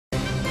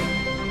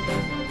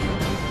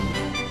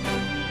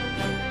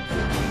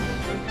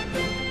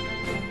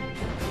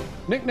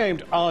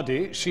Nicknamed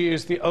Ardi, she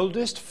is the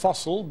oldest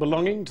fossil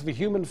belonging to the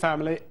human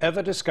family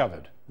ever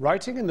discovered.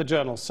 Writing in the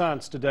journal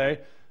Science today,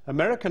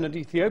 American and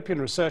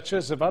Ethiopian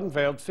researchers have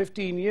unveiled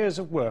 15 years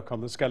of work on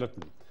the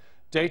skeleton,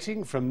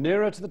 dating from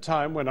nearer to the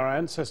time when our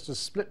ancestors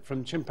split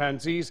from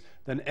chimpanzees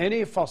than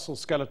any fossil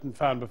skeleton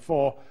found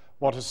before.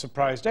 What has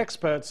surprised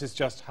experts is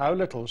just how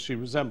little she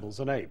resembles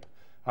an ape.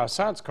 Our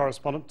science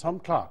correspondent Tom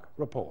Clark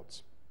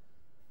reports.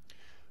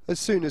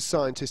 As soon as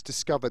scientists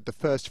discovered the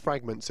first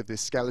fragments of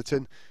this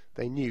skeleton,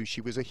 they knew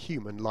she was a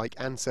human-like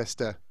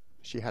ancestor.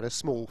 She had a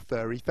small,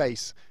 furry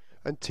face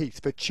and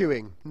teeth for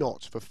chewing,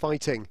 not for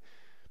fighting.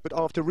 But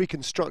after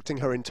reconstructing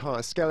her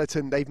entire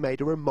skeleton, they've made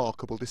a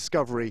remarkable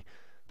discovery.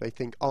 They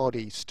think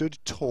Ardi stood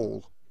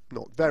tall,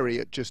 not very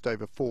at just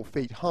over 4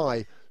 feet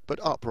high, but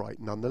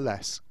upright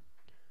nonetheless.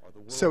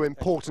 So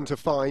important to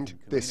find,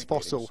 this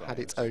fossil had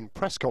its own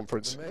press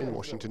conference in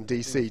Washington,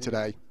 D.C.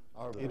 today.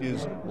 It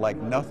is like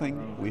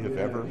nothing we have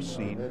ever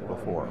seen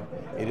before.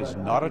 It is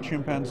not a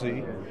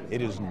chimpanzee,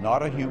 it is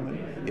not a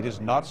human, it is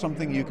not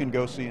something you can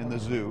go see in the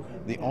zoo.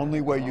 The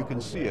only way you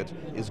can see it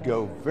is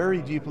go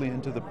very deeply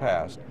into the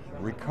past,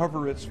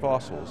 recover its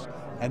fossils,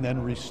 and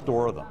then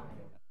restore them.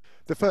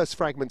 The first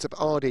fragments of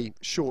Ardi,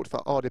 short for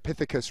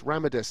Ardipithecus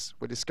ramidus,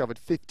 were discovered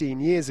 15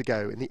 years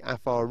ago in the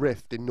Afar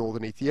Rift in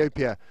northern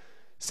Ethiopia.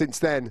 Since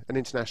then, an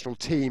international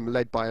team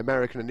led by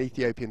American and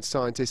Ethiopian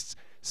scientists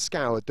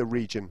scoured the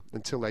region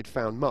until they'd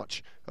found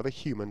much of a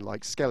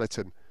human-like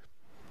skeleton.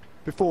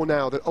 Before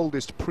now, the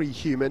oldest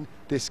pre-human,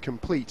 this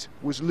complete,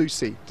 was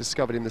Lucy,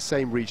 discovered in the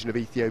same region of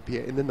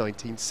Ethiopia in the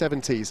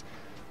 1970s.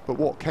 But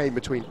what came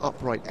between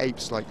upright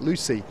apes like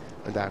Lucy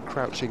and our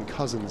crouching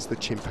cousins, the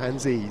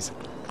chimpanzees?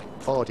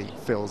 Ardi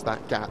fills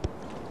that gap.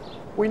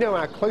 We know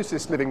our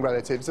closest living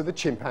relatives are the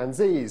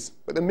chimpanzees,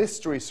 but the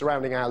mystery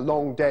surrounding our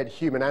long-dead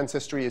human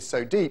ancestry is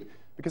so deep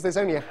because there's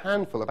only a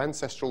handful of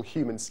ancestral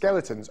human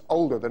skeletons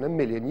older than 1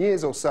 million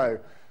years or so.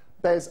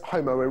 There's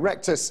Homo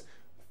erectus,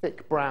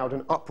 thick-browed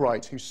and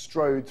upright, who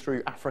strode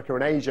through Africa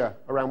and Asia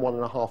around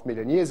 1.5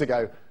 million years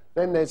ago.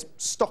 Then there's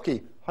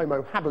stocky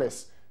Homo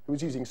habilis, who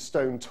was using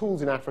stone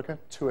tools in Africa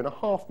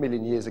 2.5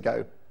 million years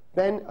ago.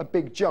 Then a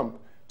big jump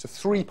to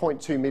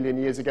 3.2 million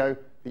years ago,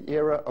 the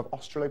era of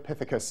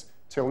Australopithecus,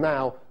 till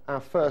now our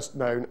first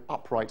known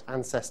upright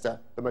ancestor,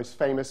 the most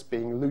famous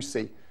being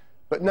Lucy.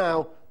 But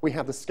now we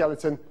have the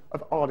skeleton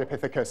of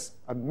Ardipithecus,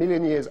 1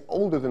 million years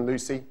older than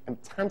Lucy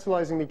and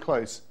tantalizingly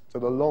close to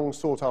the long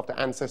sought-after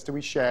ancestor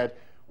we shared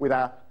with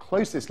our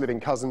closest living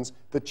cousins,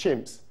 the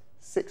chimps,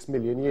 6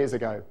 million years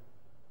ago.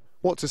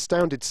 What's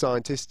astounded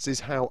scientists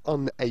is how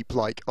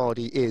un-ape-like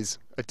Ardi is.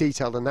 A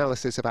detailed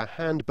analysis of her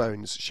hand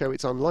bones show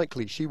it's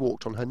unlikely she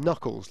walked on her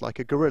knuckles like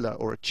a gorilla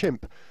or a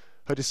chimp.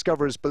 Her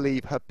discoverers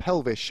believe her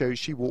pelvis shows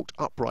she walked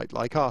upright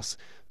like us,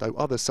 though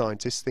other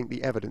scientists think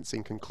the evidence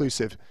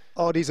inconclusive.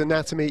 Ardi's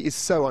anatomy is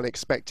so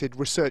unexpected,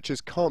 researchers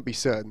can't be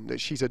certain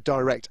that she's a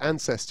direct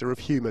ancestor of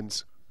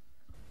humans.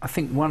 I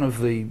think one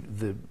of the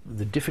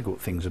difficult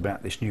things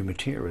about this new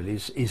material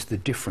is the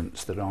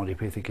difference that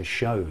Ardipithecus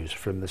shows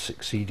from the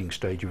succeeding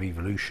stage of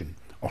evolution,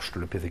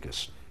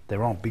 Australopithecus.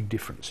 There are big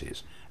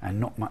differences and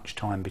not much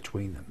time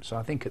between them. So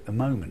I think at the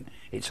moment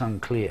it's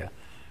unclear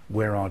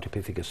where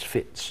Ardipithecus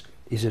fits.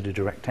 Is it a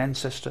direct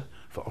ancestor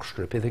for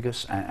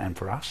Australopithecus and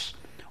for us,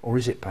 or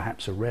is it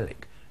perhaps a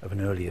relic of an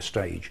earlier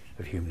stage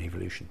of human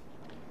evolution?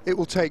 It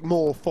will take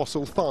more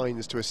fossil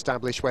finds to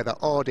establish whether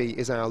Ardi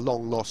is our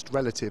long-lost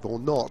relative or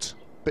not.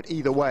 But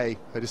either way,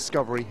 her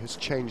discovery has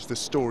changed the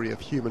story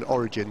of human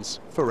origins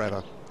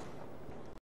forever.